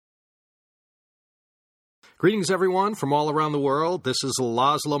Greetings, everyone, from all around the world. This is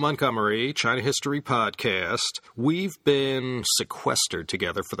Laszlo Montgomery, China History Podcast. We've been sequestered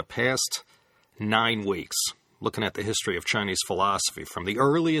together for the past 9 weeks, looking at the history of Chinese philosophy from the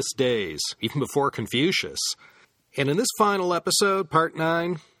earliest days, even before Confucius. And in this final episode, Part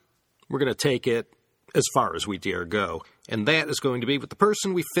 9, we're going to take it as far as we dare go. And that is going to be with the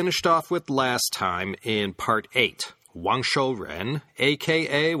person we finished off with last time in Part 8, Wang Shouren,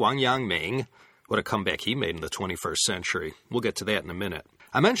 a.k.a. Wang Yangming. What a comeback he made in the 21st century. We'll get to that in a minute.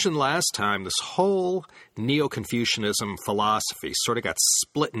 I mentioned last time this whole Neo-Confucianism philosophy sort of got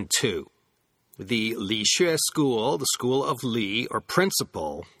split in two. The Ixue School, the School of Li, or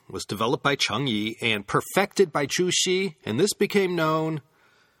Principle, was developed by Cheng-Yi and perfected by Zhu Xi, and this became known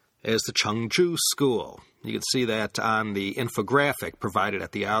as the Cheng-Zhu School. You can see that on the infographic provided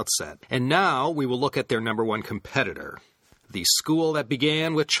at the outset. And now we will look at their number one competitor, the school that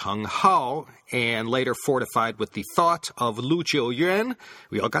began with Cheng Hao and later fortified with the thought of Lu Jiuyuan.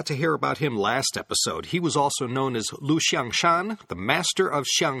 We all got to hear about him last episode. He was also known as Lu Xiangshan, the master of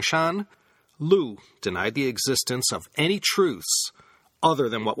Xiangshan. Lu denied the existence of any truths other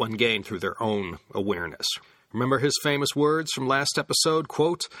than what one gained through their own awareness. Remember his famous words from last episode,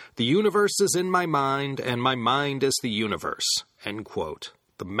 quote, "The universe is in my mind, and my mind is the universe," end quote.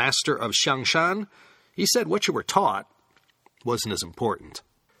 The master of Xiangshan, he said what you were taught wasn't as important.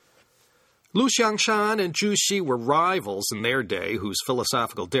 Lu Xiangshan and Zhu Xi were rivals in their day whose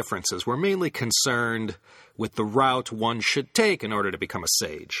philosophical differences were mainly concerned with the route one should take in order to become a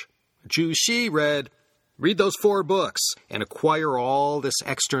sage. Zhu Xi read those 4 books and acquire all this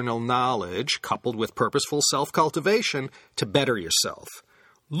external knowledge coupled with purposeful self-cultivation to better yourself.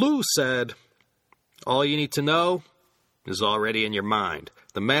 Lu said, all you need to know is already in your mind.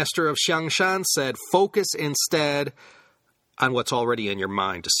 The master of Xiangshan said, focus instead on what's already in your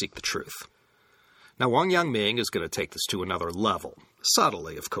mind to seek the truth. Now, Wang Yangming is going to take this to another level,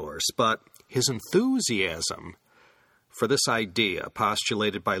 subtly, of course, but his enthusiasm for this idea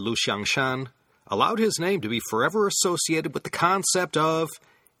postulated by Lu Xiangshan allowed his name to be forever associated with the concept of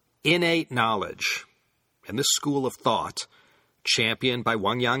innate knowledge. And this school of thought, championed by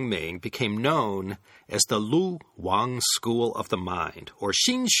Wang Yangming, became known as the Lu-Wang School of the Mind, or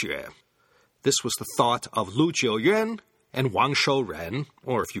inxue. This was the thought of Lu Jiuyuan and Wang Shouren,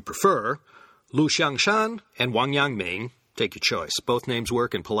 or if you prefer, Lu Xiangshan and Wang Yangming. Take your choice. Both names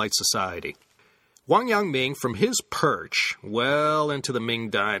work in polite society. Wang Yangming, from his perch well into the Ming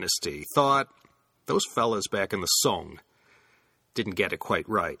Dynasty, thought those fellas back in the Song didn't get it quite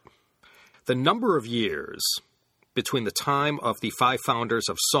right. The number of years between the time of the 5 founders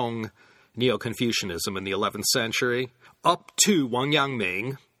of Song Neo-Confucianism in the 11th century up to Wang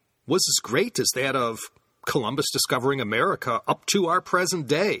Yangming was as great as that of Columbus discovering America up to our present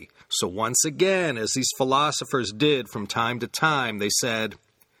day. So once again, as these philosophers did from time to time, they said,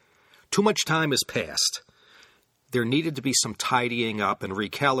 too much time has passed. There needed to be some tidying up and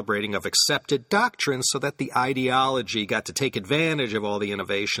recalibrating of accepted doctrines so that the ideology got to take advantage of all the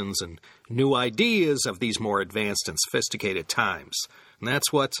innovations and new ideas of these more advanced and sophisticated times. And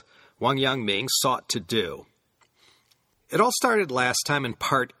that's what Wang Yangming sought to do. It all started last time in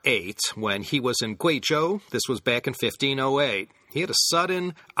Part 8 when he was in Guizhou. This was back in 1508. He had a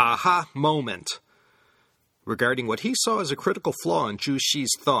sudden aha moment regarding what he saw as a critical flaw in Zhu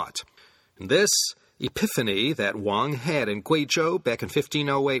Xi's thought. And this epiphany that Wang had in Guizhou back in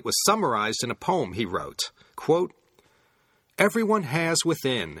 1508 was summarized in a poem he wrote. Quote, everyone has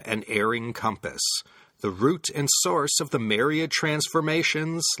within an erring compass. The root and source of the myriad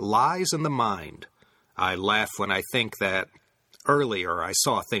transformations lies in the mind. I laugh when I think that earlier I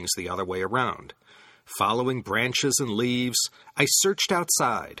saw things the other way around. Following branches and leaves, I searched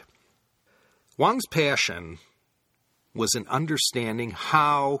outside. Wang's passion was in understanding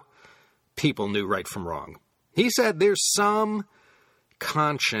how people knew right from wrong. He said there's some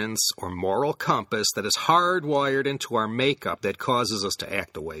conscience or moral compass that is hardwired into our makeup that causes us to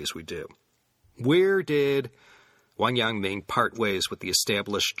act the ways we do. Where did Wang Yangming part ways with the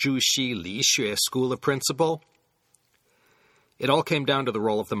established Zhu Xi Ixue School of Principle? It all came down to the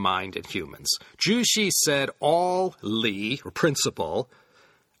role of the mind in humans. Zhu Xi said all Li, or principle,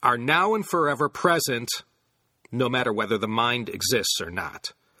 are now and forever present, no matter whether the mind exists or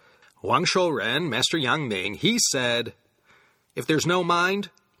not. Wang Shouren, Master Yangming, he said, if there's no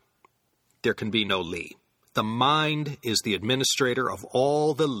mind, there can be no Li. The mind is the administrator of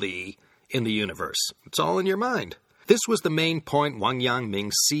all the Li in the universe. It's all in your mind. This was the main point Wang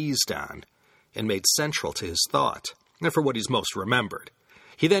Yangming seized on and made central to his thought, and for what he's most remembered.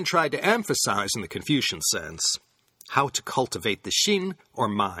 He then tried to emphasize, in the Confucian sense, how to cultivate the xin, or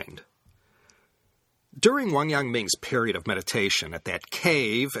mind. During Wang Yangming's period of meditation at that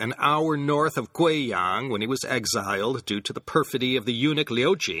cave an hour north of Guiyang when he was exiled due to the perfidy of the eunuch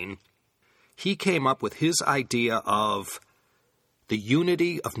Liu Jin, he came up with his idea of the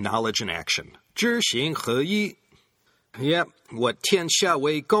unity of knowledge and action. 知行合一. Yep, what 天下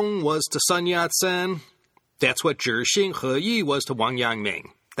为公 was to Sun Yat-sen, that's what 知行合一 was to Wang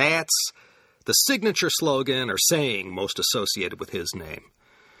Yangming. That's the signature slogan or saying most associated with his name.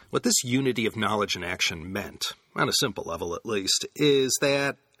 What this unity of knowledge and action meant, on a simple level at least, is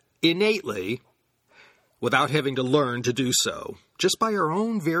that innately, without having to learn to do so, just by our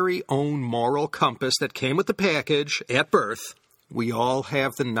own very own moral compass that came with the package at birth, we all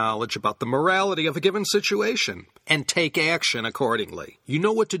have the knowledge about the morality of a given situation and take action accordingly. You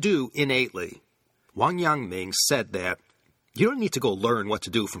know what to do innately. Wang Yangming said that you don't need to go learn what to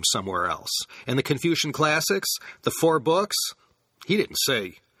do from somewhere else. And the Confucian classics, the 4 books, he didn't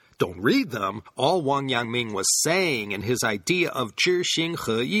say, don't read them. All Wang Yangming was saying in his idea of 知行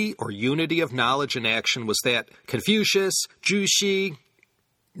合一, or unity of knowledge and action, was that Confucius, Juxi,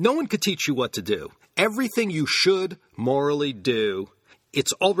 no one could teach you what to do. Everything you should morally do,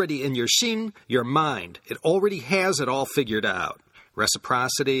 it's already in your xin, your mind. It already has it all figured out.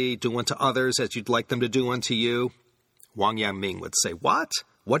 Reciprocity, do unto others as you'd like them to do unto you. Wang Yangming would say, what?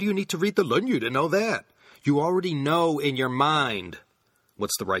 What do you need to read the Lunyu to know that? You already know in your mind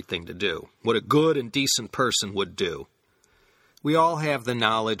what's the right thing to do, what a good and decent person would do. We all have the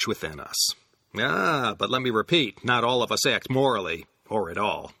knowledge within us. But let me repeat, not all of us act morally, or at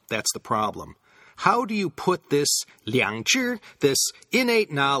all. That's the problem. How do you put this 良知, this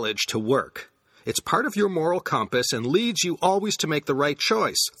innate knowledge, to work? It's part of your moral compass and leads you always to make the right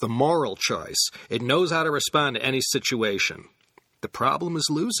choice, the moral choice. It knows how to respond to any situation. The problem is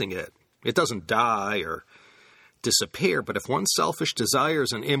losing it. It doesn't die or disappear, but if one's selfish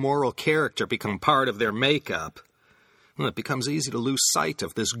desires and immoral character become part of their makeup, well, it becomes easy to lose sight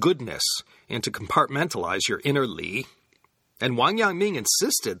of this goodness and to compartmentalize your inner Li. And Wang Yangming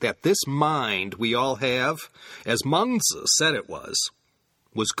insisted that this mind we all have, as Mengzi said it was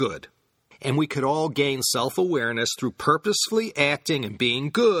good. And we could all gain self-awareness through purposefully acting and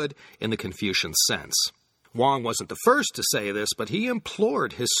being good in the Confucian sense. Wang wasn't the first to say this, but he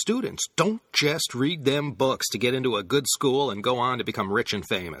implored his students, don't just read them books to get into a good school and go on to become rich and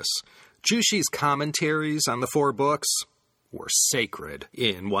famous. Juxi's commentaries on the 4 books were sacred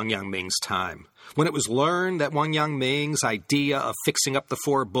in Wang Yangming's time. When it was learned that Wang Yangming's idea of fixing up the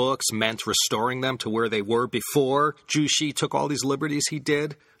 4 books meant restoring them to where they were before Juxi took all these liberties he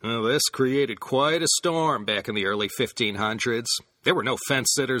did, this created quite a storm back in the early 1500s. There were no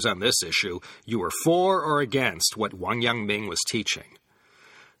fence-sitters on this issue. You were for or against what Wang Yangming was teaching.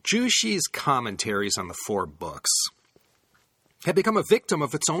 Juxi's commentaries on the 4 books had become a victim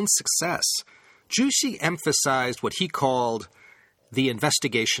of its own success. Juxi emphasized what he called the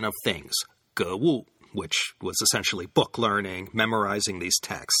investigation of things, 格物, which was essentially book learning, memorizing these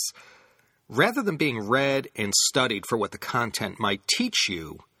texts. Rather than being read and studied for what the content might teach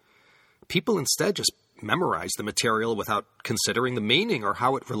you, people instead just memorized the material without considering the meaning or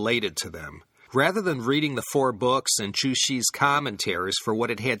how it related to them. Rather than reading the 4 books and Juxi's commentaries for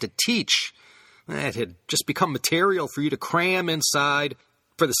what it had to teach, it had just become material for you to cram inside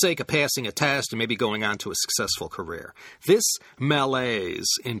for the sake of passing a test and maybe going on to a successful career. This malaise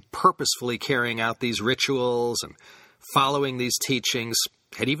in purposefully carrying out these rituals and following these teachings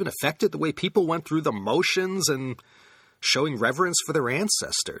had even affected the way people went through the motions and showing reverence for their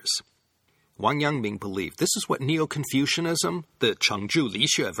ancestors. Wang Yangming believed this is what Neo-Confucianism, the Cheng-Zhu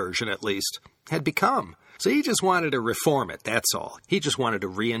ixue version at least, had become. So he just wanted to reform it, that's all. He just wanted to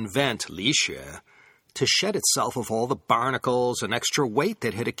reinvent ixue to shed itself of all the barnacles and extra weight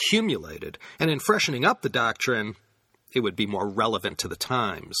that had accumulated, and in freshening up the doctrine, it would be more relevant to the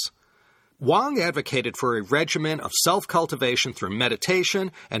times. Wang advocated for a regimen of self-cultivation through meditation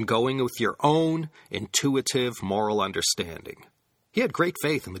and going with your own intuitive moral understanding. He had great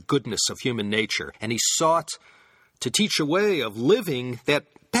faith in the goodness of human nature, and he sought to teach a way of living that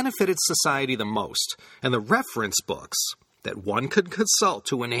benefited society the most, and the reference books that one could consult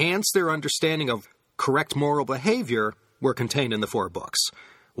to enhance their understanding of correct moral behavior were contained in the 4 books.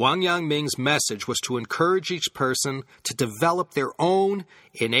 Wang Yangming's message was to encourage each person to develop their own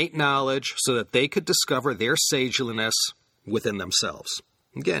innate knowledge so that they could discover their sageliness within themselves.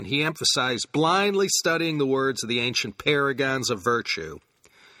 Again, he emphasized blindly studying the words of the ancient paragons of virtue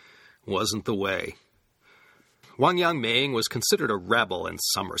wasn't the way. Wang Yangming was considered a rebel in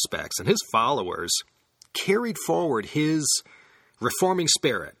some respects, and his followers carried forward his reforming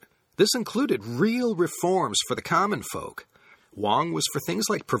spirit. This included real reforms for the common folk. Wang was for things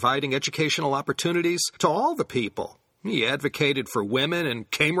like providing educational opportunities to all the people. He advocated for women and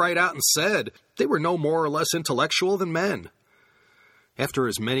came right out and said they were no more or less intellectual than men. After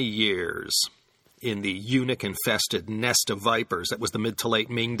as many years in the eunuch-infested nest of vipers that was the mid to late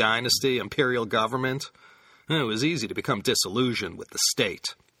Ming Dynasty imperial government, it was easy to become disillusioned with the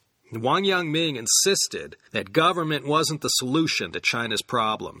state. Wang Yangming insisted that government wasn't the solution to China's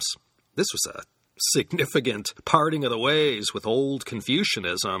problems. This was a significant parting of the ways with old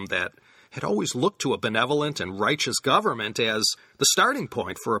Confucianism that had always looked to a benevolent and righteous government as the starting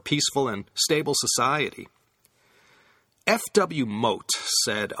point for a peaceful and stable society. F.W. Mote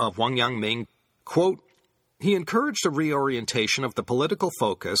said of Wang Yangming, quote, "He encouraged a reorientation of the political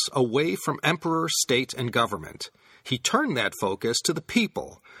focus away from emperor, state, and government. He turned that focus to the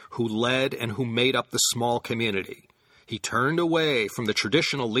people who led and who made up the small community. He turned away from the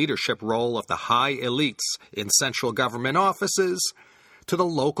traditional leadership role of the high elites in central government offices to the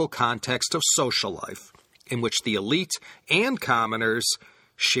local context of social life, in which the elite and commoners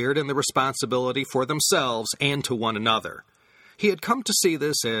shared in the responsibility for themselves and to one another. He had come to see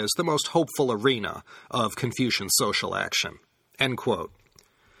this as the most hopeful arena of Confucian social action." End quote.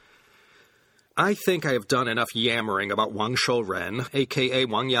 I think I have done enough yammering about Wang Shouren, a.k.a.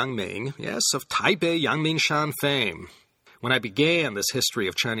 Wang Yangming, yes, of Taipei Yangmingshan fame. When I began this History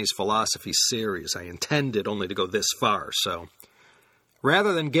of Chinese Philosophy series, I intended only to go this far, so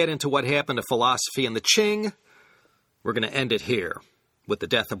rather than get into what happened to philosophy in the Qing, we're going to end it here, with the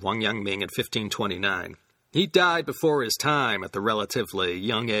death of Wang Yangming in 1529. He died before his time at the relatively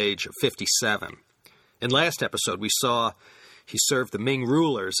young age of 57. In last episode, we saw he served the Ming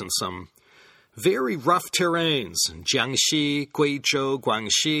rulers in some very rough terrains in Jiangxi, Guizhou,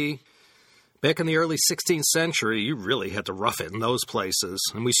 Guangxi. Back in the early 16th century, you really had to rough it in those places.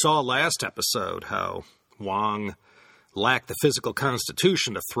 And we saw last episode how Wang lacked the physical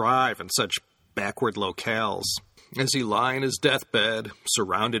constitution to thrive in such backward locales. As he lay in his deathbed,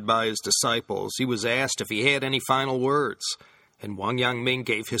 surrounded by his disciples, he was asked if he had any final words, and Wang Yangming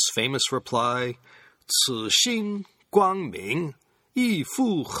gave his famous reply, 此心光明, 亦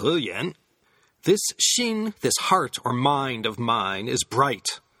复何言? This xin, this heart or mind of mine, is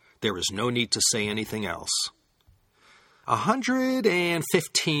bright. There is no need to say anything else.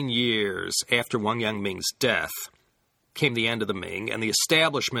 115 years after Wang Yangming's death came the end of the Ming and the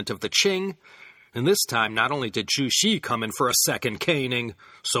establishment of the Qing. And this time, not only did Zhu Xi come in for a second caning,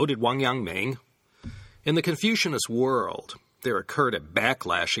 so did Wang Yangming. In the Confucianist world, there occurred a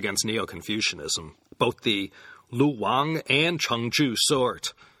backlash against Neo-Confucianism, both the Lu-Wang and Cheng-Zhu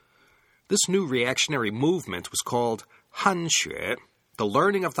sort. This new reactionary movement was called inxue, the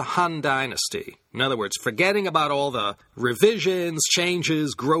learning of the Han Dynasty. In other words, forgetting about all the revisions,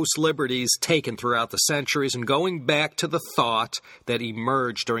 changes, gross liberties taken throughout the centuries and going back to the thought that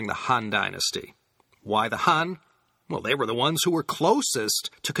emerged during the Han Dynasty. Why the Han? Well, they were the ones who were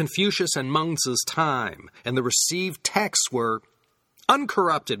closest to Confucius and Mengzi's time, and the received texts were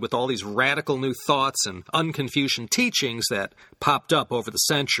uncorrupted with all these radical new thoughts and un-Confucian teachings that popped up over the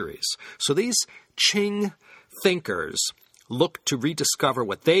centuries. So these Qing thinkers looked to rediscover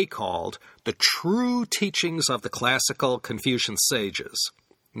what they called the true teachings of the classical Confucian sages.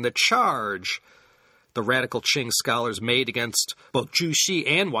 And the charge the radical Qing scholars made against both Zhu Xi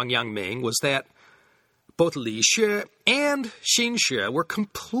and Wang Yangming was that both lixue and inxue were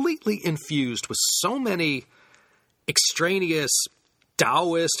completely infused with so many extraneous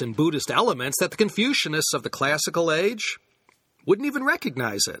Taoist and Buddhist elements that the Confucianists of the classical age wouldn't even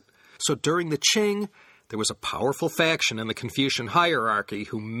recognize it. So during the Qing, there was a powerful faction in the Confucian hierarchy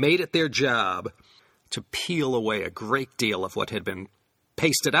who made it their job to peel away a great deal of what had been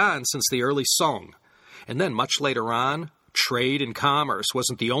pasted on since the early Song. And then much later on, trade and commerce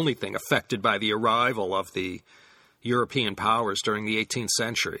wasn't the only thing affected by the arrival of the European powers during the 18th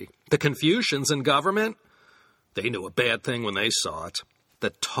century. The Confucians in government, they knew a bad thing when they saw it. The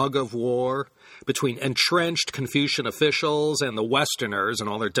tug of war between entrenched Confucian officials and the Westerners and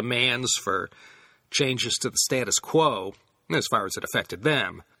all their demands for changes to the status quo, as far as it affected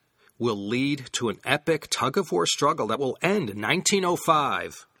them, will lead to an epic tug-of-war struggle that will end in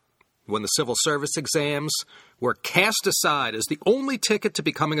 1905, when the civil service exams were cast aside as the only ticket to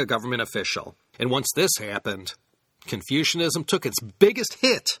becoming a government official. And once this happened, Confucianism took its biggest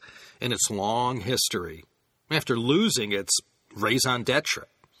hit in its long history. After losing its raison d'etre,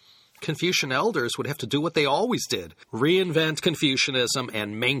 Confucian elders would have to do what they always did, reinvent Confucianism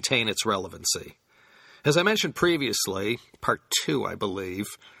and maintain its relevancy. As I mentioned previously, part 2, I believe,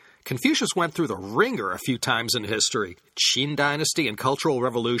 Confucius went through the ringer a few times in history, Qin Dynasty and Cultural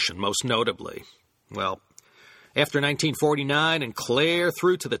Revolution most notably. Well, After 1949 and clear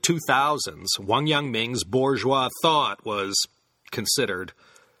through to the 2000s, Wang Yangming's bourgeois thought was considered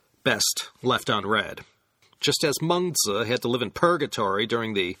best left unread. Just as Mengzi had to live in purgatory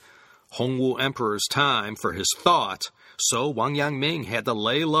during the Hongwu Emperor's time for his thought, so Wang Yangming had to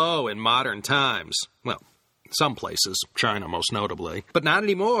lay low in modern times. Well, some places, China most notably. But not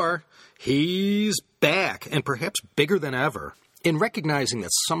anymore. He's back, and perhaps bigger than ever. In recognizing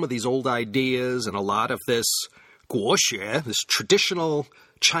that some of these old ideas and a lot of this guoxue, this traditional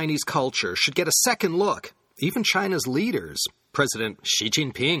Chinese culture, should get a second look. Even China's leaders, President Xi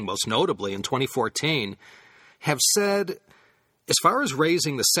Jinping most notably in 2014, have said, as far as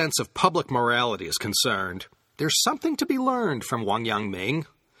raising the sense of public morality is concerned, there's something to be learned from Wang Yangming.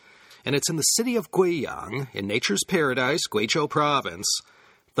 And it's in the city of Guiyang, in nature's paradise, Guizhou province,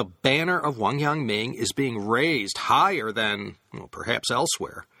 the banner of Wang Yangming is being raised higher than, well, perhaps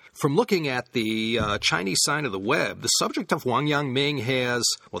elsewhere. From looking at the Chinese side of the web, the subject of Wang Yangming has,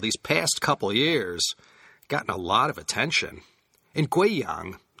 well, these past couple years, gotten a lot of attention. In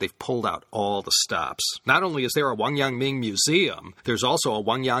Guiyang, they've pulled out all the stops. Not only is there a Wang Yangming museum, there's also a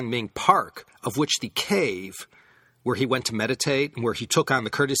Wang Yangming park, of which the cave where he went to meditate and where he took on the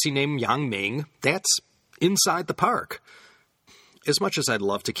courtesy name Yangming, that's inside the park. As much as I'd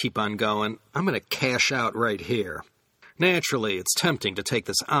love to keep on going, I'm going to cash out right here. Naturally, it's tempting to take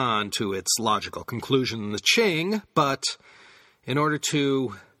this on to its logical conclusion in the Qing, but in order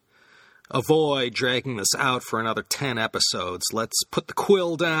to avoid dragging this out for another 10 episodes, let's put the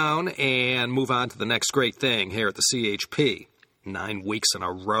quill down and move on to the next great thing here at the CHP. 9 weeks in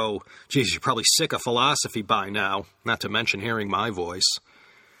a row. Geez, you're probably sick of philosophy by now, not to mention hearing my voice.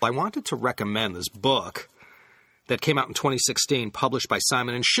 I wanted to recommend this book that came out in 2016, published by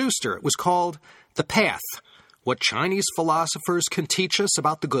Simon & Schuster. It was called The Path, What Chinese Philosophers Can Teach Us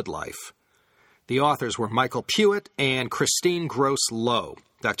About the Good Life. The authors were Michael Puett and Christine Gross-Low.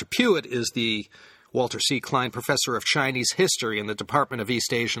 Dr. Puett is the Walter C. Klein Professor of Chinese History in the Department of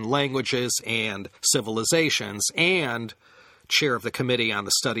East Asian Languages and Civilizations and chair of the Committee on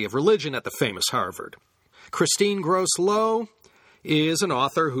the Study of Religion at the famous Harvard. Christine Gross-Low is an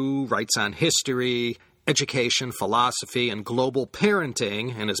author who writes on history, education, philosophy, and global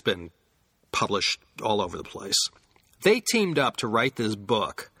parenting, and has been published all over the place. They teamed up to write this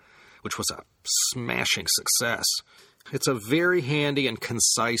book, which was a smashing success. It's a very handy and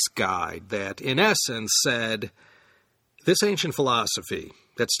concise guide that, in essence, said this ancient philosophy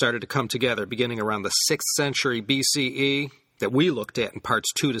that started to come together beginning around the 6th century BCE, that we looked at in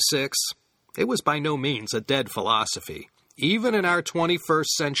parts 2 to 6, it was by no means a dead philosophy. Even in our 21st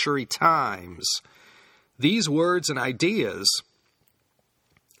century times, these words and ideas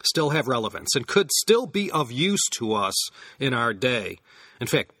still have relevance and could still be of use to us in our day. In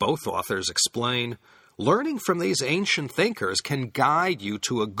fact, both authors explain learning from these ancient thinkers can guide you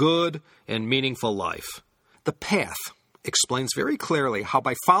to a good and meaningful life. The Path explains very clearly how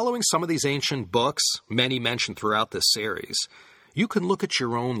by following some of these ancient books, many mentioned throughout this series, you can look at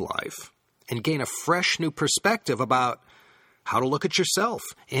your own life and gain a fresh new perspective about how to look at yourself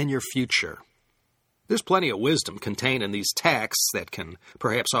and your future. There's plenty of wisdom contained in these texts that can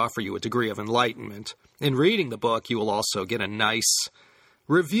perhaps offer you a degree of enlightenment. In reading the book, you will also get a nice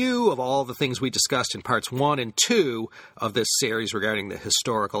review of all the things we discussed in parts 1 and 2 of this series regarding the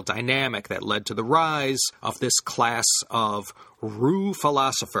historical dynamic that led to the rise of this class of Ru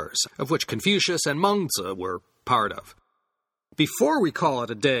philosophers, of which Confucius and Mengzi were part of. Before we call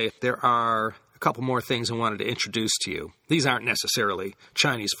it a day, there are a couple more things I wanted to introduce to you. These aren't necessarily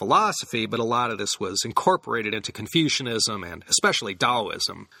Chinese philosophy, but a lot of this was incorporated into Confucianism and especially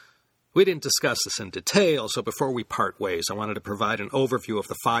Taoism. We didn't discuss this in detail, so before we part ways, I wanted to provide an overview of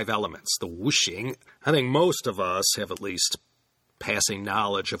the 5 elements, the wuxing. I think most of us have at least passing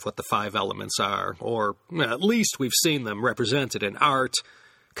knowledge of what the 5 elements are, or at least we've seen them represented in art,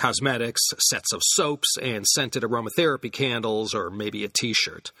 cosmetics, sets of soaps, and scented aromatherapy candles, or maybe a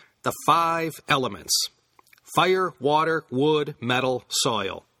t-shirt. The 5 elements: fire, water, wood, metal,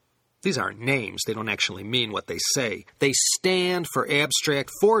 soil. These aren't names. They don't actually mean what they say. They stand for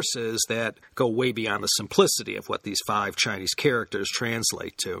abstract forces that go way beyond the simplicity of what these 5 Chinese characters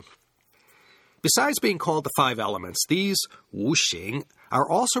translate to. Besides being called the 5 elements, these wuxing are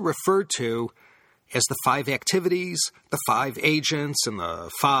also referred to as the 5 activities, the 5 agents, and the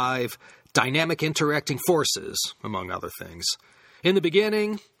 5 dynamic interacting forces, among other things. In the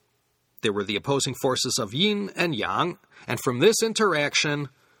beginning, there were the opposing forces of yin and yang, and from this interaction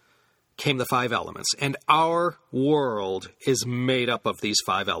came the 5 elements, and our world is made up of these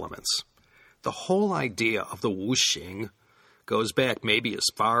 5 elements. The whole idea of the wuxing goes back maybe as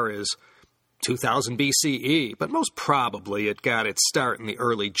far as 2000 BCE, but most probably it got its start in the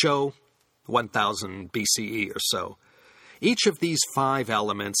early Zhou, 1000 BCE or so. Each of these 5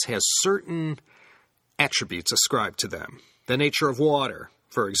 elements has certain attributes ascribed to them. The nature of water,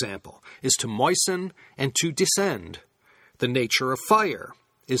 for example, is to moisten and to descend. The nature of fire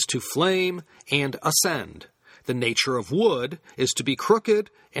is to flame and ascend. The nature of wood is to be crooked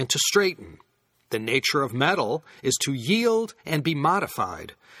and to straighten. The nature of metal is to yield and be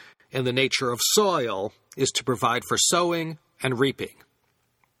modified. And the nature of soil is to provide for sowing and reaping.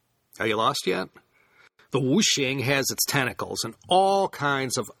 Are you lost yet? The wuxing has its tentacles in all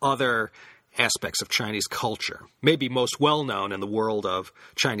kinds of other aspects of Chinese culture, maybe most well-known in the world of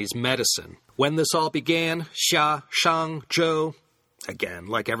Chinese medicine. When this all began, Xia, Shang, Zhou, again,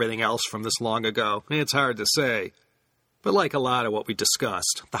 like everything else from this long ago, it's hard to say. But like a lot of what we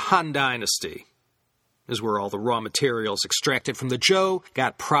discussed, the Han Dynasty is where all the raw materials extracted from the Zhou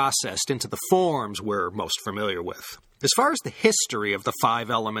got processed into the forms we're most familiar with. As far as the history of the 5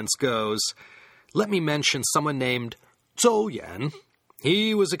 elements goes, let me mention someone named Zhou Yan.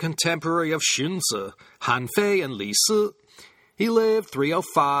 He was a contemporary of Xunzi, Han Fei, and Li Si. He lived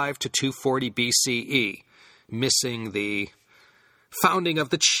 305 to 240 BCE, missing the founding of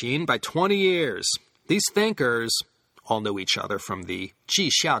the Qin by 20 years. These thinkers all knew each other from the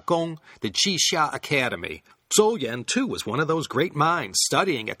Jixia Gong, the Jixia Academy. Zhou Yan, too, was one of those great minds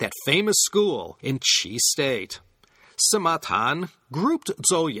studying at that famous school in Qi State. Sima Tan grouped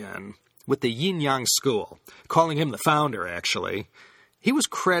Zhou Yan with the Yin-Yang School, calling him the founder, actually. He was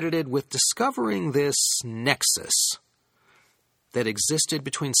credited with discovering this nexus that existed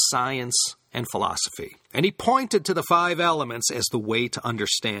between science and philosophy, and he pointed to the 5 elements as the way to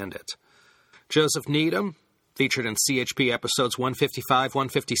understand it. Joseph Needham, featured in CHP episodes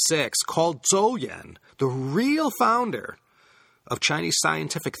 155-156, called Zhou Yan the real founder of Chinese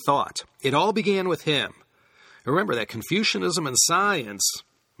scientific thought. It all began with him. Remember that Confucianism and science,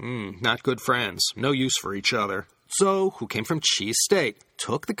 not good friends, no use for each other. Zhou, who came from Qi State,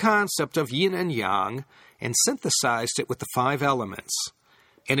 took the concept of yin and yang and synthesized it with the 5 elements,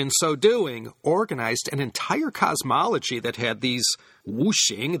 and in so doing, organized an entire cosmology that had these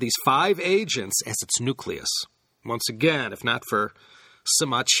wuxing, these 5 agents, as its nucleus. Once again, if not for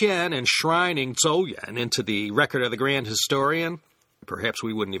Sima Qian enshrining Zhou Yan into the record of the grand historian, perhaps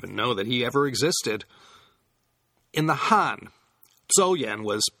we wouldn't even know that he ever existed. In the Han, Zhou Yan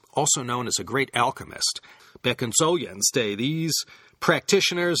was also known as a great alchemist. Back in Zhou Yan's day, these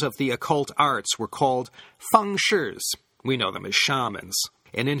practitioners of the occult arts were called fangshis. We know them as shamans.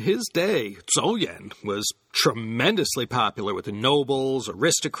 And in his day, Zhou Yan was tremendously popular with the nobles,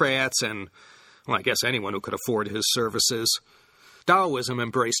 aristocrats, and, well, I guess anyone who could afford his services. Taoism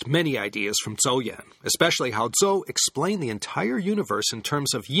embraced many ideas from Zhou Yan, especially how Zhou explained the entire universe in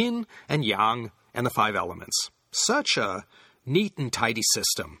terms of yin and yang and the 5 elements. Such a neat and tidy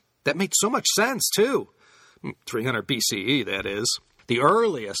system that made so much sense, too. 300 BCE, that is. The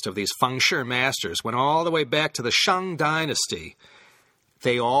earliest of these fengshi masters went all the way back to the Shang Dynasty.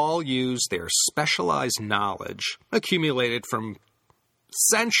 They all used their specialized knowledge, accumulated from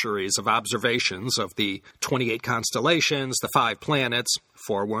centuries of observations of the 28 constellations, the 5 planets,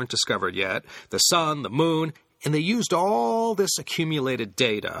 4 weren't discovered yet, the sun, the moon, and they used all this accumulated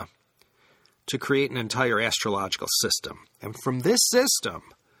data to create an entire astrological system. And from this system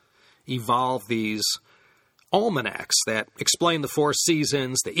evolved these almanacs that explain the 4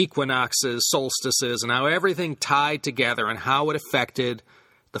 seasons, the equinoxes, solstices, and how everything tied together and how it affected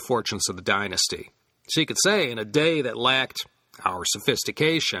the fortunes of the dynasty. So you could say in a day that lacked our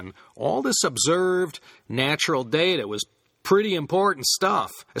sophistication, all this observed natural data was pretty important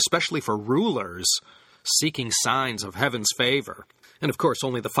stuff, especially for rulers seeking signs of heaven's favor. And of course,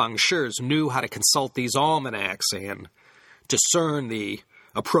 only the fengshis knew how to consult these almanacs and discern the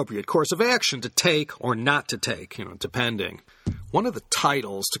appropriate course of action to take or not to take, depending. One of the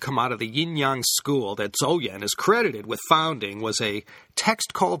titles to come out of the Yin-Yang School that Zhou Yan is credited with founding was a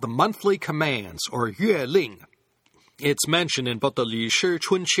text called the Monthly Commands, or Yue Ling. It's mentioned in both the Li Shi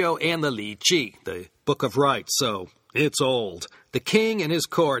Chunqiu and the Li Ji, the Book of Rites, so it's old. The king and his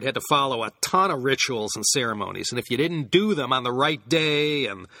court had to follow a ton of rituals and ceremonies, and if you didn't do them on the right day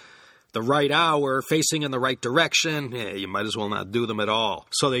and the right hour, facing in the right direction, you might as well not do them at all.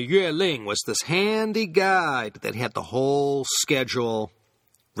 So the Yue Ling was this handy guide that had the whole schedule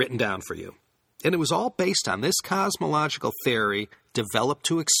written down for you. And it was all based on this cosmological theory developed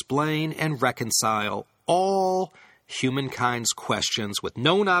to explain and reconcile all humankind's questions with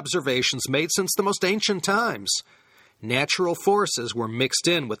known observations made since the most ancient times. Natural forces were mixed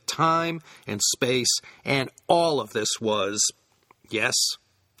in with time and space, and all of this was, yes,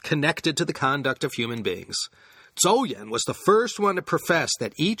 connected to the conduct of human beings. Zhou Yan was the first one to profess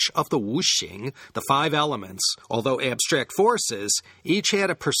that each of the wuxing, the 5 elements, although abstract forces, each had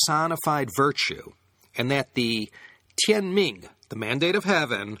a personified virtue, and that the Tianming, the mandate of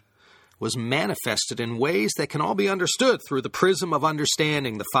heaven, was manifested in ways that can all be understood through the prism of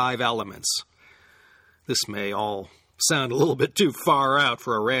understanding the 5 elements. This may all sound a little bit too far out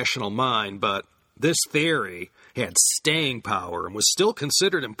for a rational mind, but this theory had staying power and was still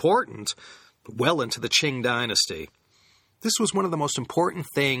considered important well into the Qing dynasty. This was one of the most important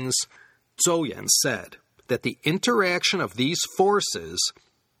things Zhou Yan said, that the interaction of these forces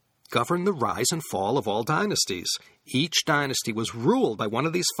governed the rise and fall of all dynasties. Each dynasty was ruled by one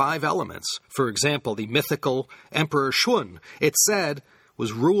of these 5 elements. For example, the mythical Emperor Shun, it said,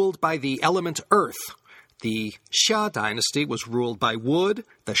 was ruled by the element earth. The Xia dynasty was ruled by wood,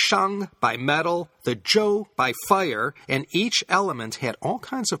 the Shang by metal, the Zhou by fire, and each element had all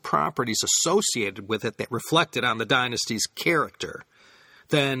kinds of properties associated with it that reflected on the dynasty's character.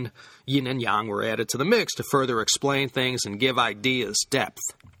 Then yin and yang were added to the mix to further explain things and give ideas depth.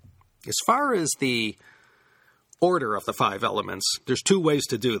 As far as the order of the 5 elements, there's 2 ways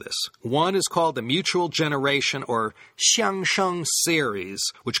to do this. One is called the mutual generation or xiangsheng series,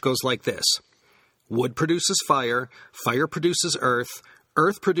 which goes like this. Wood produces fire, fire produces earth,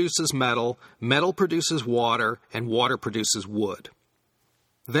 earth produces metal, metal produces water, and water produces wood.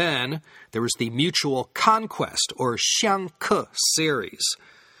 Then there is the mutual conquest or xiangke series,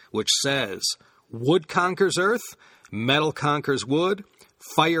 which says wood conquers earth, metal conquers wood,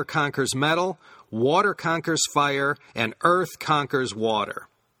 fire conquers metal, water conquers fire, and earth conquers water.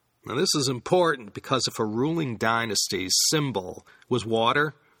 Now this is important because if a ruling dynasty's symbol was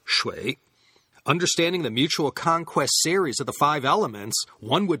water, shui, understanding the mutual conquest series of the 5 elements,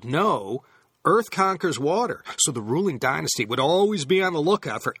 one would know earth conquers water, so the ruling dynasty would always be on the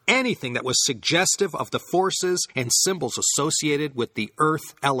lookout for anything that was suggestive of the forces and symbols associated with the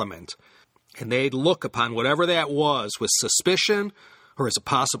earth element. And they'd look upon whatever that was with suspicion or as a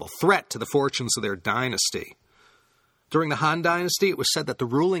possible threat to the fortunes of their dynasty. During the Han Dynasty, it was said that the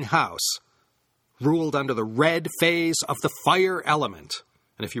ruling house ruled under the red phase of the fire element.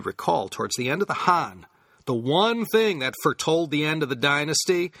 And if you recall, towards the end of the Han, the one thing that foretold the end of the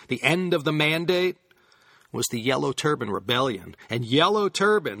dynasty, the end of the mandate, was the Yellow Turban Rebellion. And Yellow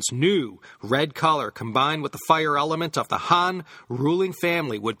Turbans knew red color combined with the fire element of the Han ruling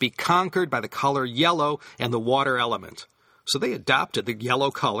family would be conquered by the color yellow and the water element. So they adopted the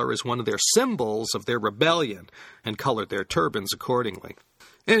yellow color as one of their symbols of their rebellion and colored their turbans accordingly.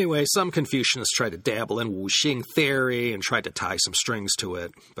 Anyway, some Confucianists tried to dabble in wuxing theory and tried to tie some strings to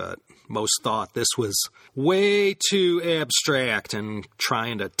it, but most thought this was way too abstract, and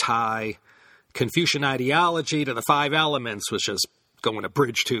trying to tie Confucian ideology to the 5 elements was just going a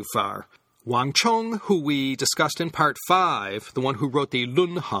bridge too far. Wang Chong, who we discussed in Part 5, the one who wrote the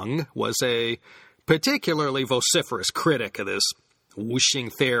Lun Heng, was a particularly vociferous critic of this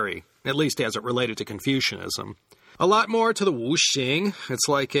wuxing theory, at least as it related to Confucianism. A lot more to the wuxing. It's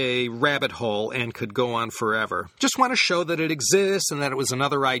like a rabbit hole and could go on forever. Just want to show that it exists and that it was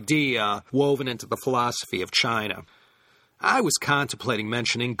another idea woven into the philosophy of China. I was contemplating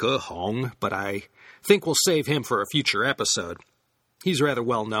mentioning Ge Hong, but I think we'll save him for a future episode. He's rather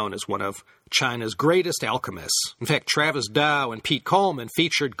well known as one of China's greatest alchemists. In fact, Travis Dow and Pete Coleman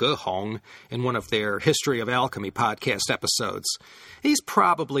featured Ge Hong in one of their History of Alchemy podcast episodes. He's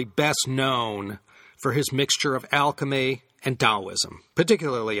probably best known for his mixture of alchemy and Taoism,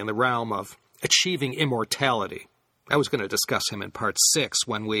 particularly in the realm of achieving immortality. I was going to discuss him in Part 6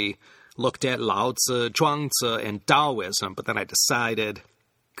 when we looked at Lao Tzu, Zhuangzi, and Taoism, but then I decided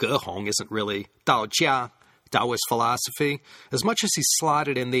Ge Hong isn't really Daojia, Taoist philosophy, as much as he's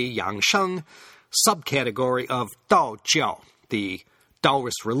slotted in the Yangsheng subcategory of Daojiao, the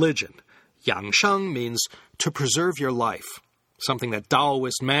Taoist religion. Yangsheng means to preserve your life, something that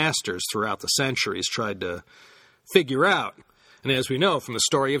Taoist masters throughout the centuries tried to figure out. And as we know from the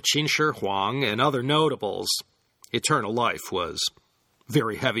story of Qin Shi Huang and other notables, eternal life was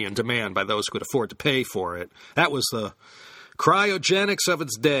very heavy in demand by those who could afford to pay for it. That was the cryogenics of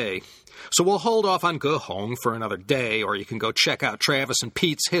its day. So we'll hold off on Ge Hong for another day, or you can go check out Travis and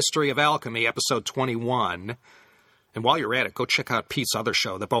Pete's History of Alchemy, episode 21. And while you're at it, go check out Pete's other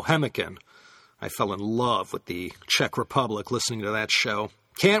show, The Bohemican. I fell in love with the Czech Republic listening to that show.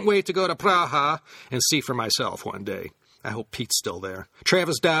 Can't wait to go to Praha and see for myself one day. I hope Pete's still there.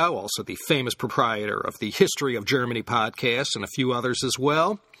 Travis Dow, also the famous proprietor of the History of Germany podcast, and a few others as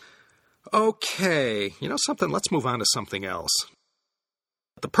well. Okay, you know something? Let's move on to something else.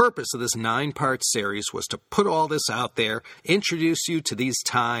 The purpose of this 9-part series was to put all this out there, introduce you to these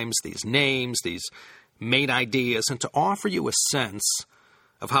times, these names, these main ideas, and to offer you a sense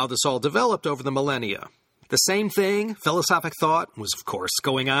of how this all developed over the millennia. The same thing, philosophic thought, was of course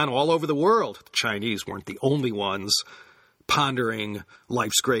going on all over the world. The Chinese weren't the only ones pondering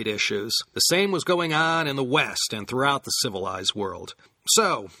life's great issues. The same was going on in the West and throughout the civilized world.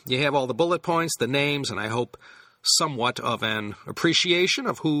 So, you have all the bullet points, the names, and I hope somewhat of an appreciation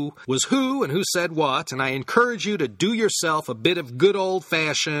of who was who and who said what, and I encourage you to do yourself a bit of good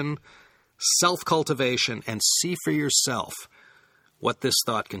old-fashioned self-cultivation and see for yourself what this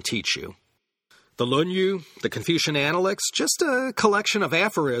thought can teach you. The Lu-Yu, the Confucian Analects, just a collection of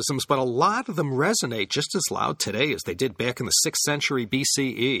aphorisms, but a lot of them resonate just as loud today as they did back in the 6th century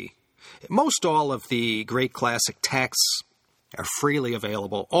BCE. Most all of the great classic texts are freely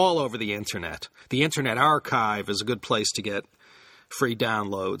available all over the Internet. The Internet Archive is a good place to get free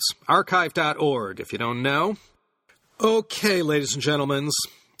downloads. Archive.org, if you don't know. Okay, ladies and gentlemen,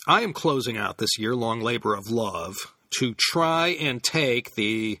 I am closing out this year-long labor of love to try and take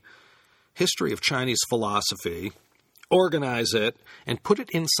the history of Chinese philosophy, organize it, and put it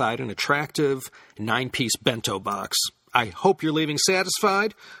inside an attractive 9-piece bento box. I hope you're leaving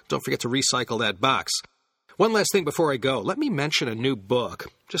satisfied. Don't forget to recycle that box. One last thing before I go. Let me mention a new book.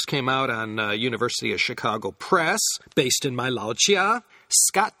 Just came out on University of Chicago Press, based in my Laojia.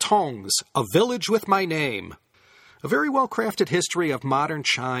 Scott Tong's A Village with My Name. A very well-crafted history of modern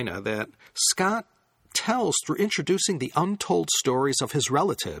China that Scott tells through introducing the untold stories of his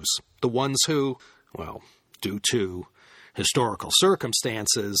relatives, the ones who, well, due to historical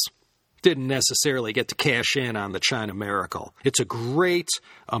circumstances, didn't necessarily get to cash in on the China miracle. It's a great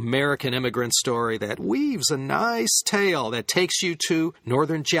American immigrant story that weaves a nice tale that takes you to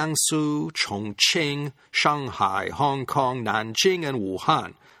northern Jiangsu, Chongqing, Shanghai, Hong Kong, Nanjing, and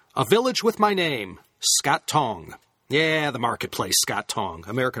Wuhan. A Village with My Name, Scott Tong. Yeah, the marketplace, Scott Tong,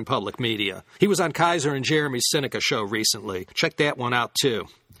 American Public Media. He was on Kaiser and Jeremy's Sinica show recently. Check that one out, too.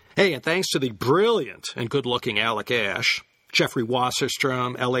 Hey, and thanks to the brilliant and good-looking Alec Ash, Jeffrey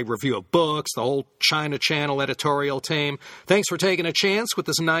Wasserstrom, LA Review of Books, the whole China Channel editorial team. Thanks for taking a chance with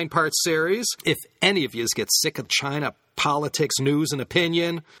this 9-part series. If any of you get sick of China politics, news, and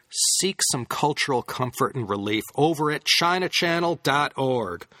opinion, seek some cultural comfort and relief over at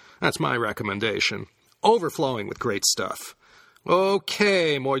ChinaChannel.org. That's my recommendation. Overflowing with great stuff.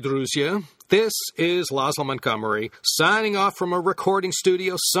 Okay, moi druzia. This is Laszlo Montgomery, signing off from a recording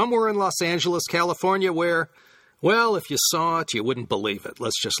studio somewhere in Los Angeles, California, where, well, if you saw it, you wouldn't believe it.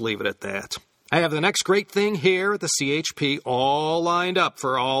 Let's just leave it at that. I have the next great thing here at the CHP all lined up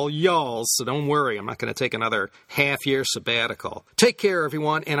for all y'all, so don't worry. I'm not going to take another half-year sabbatical. Take care,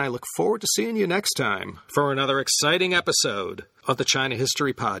 everyone, and I look forward to seeing you next time for another exciting episode of the China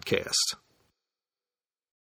History Podcast.